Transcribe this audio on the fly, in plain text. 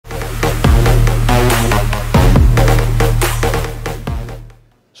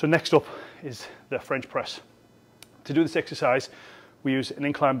So next up is the French press. To do this exercise, we use an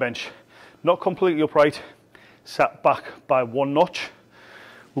incline bench, not completely upright, sat back by 1 notch.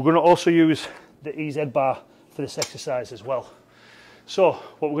 We're going to also use the EZ bar for this exercise as well. So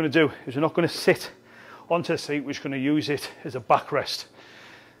what we're going to do is we're not going to sit onto the seat, we're just going to use it as a backrest.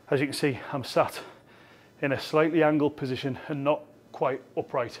 As you can see, I'm sat in a slightly angled position and not quite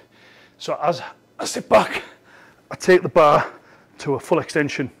upright. So as I sit back, I take the bar to a full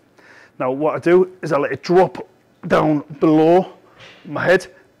extension. Now what I do is I let it drop down below my head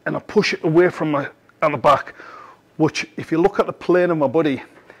and I push it away from my at the back, which if you look at the plane of my body,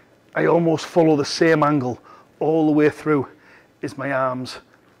 I almost follow the same angle all the way through as my arms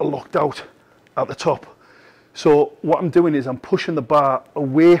are locked out at the top. So what I'm doing is I'm pushing the bar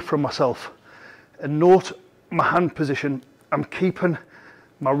away from myself, and note my hand position, I'm keeping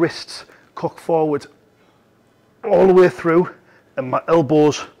my wrists cocked forward all the way through and my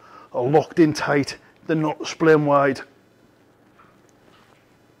elbows are locked in tight, they're not splaying wide.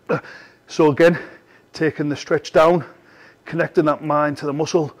 So again, taking the stretch down, connecting that mind to the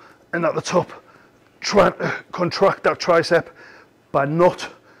muscle, and at the top, trying to contract that tricep by not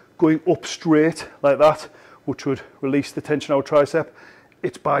going up straight like that, which would release the tension out of tricep.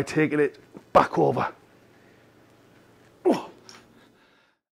 It's by taking it back over. Oh.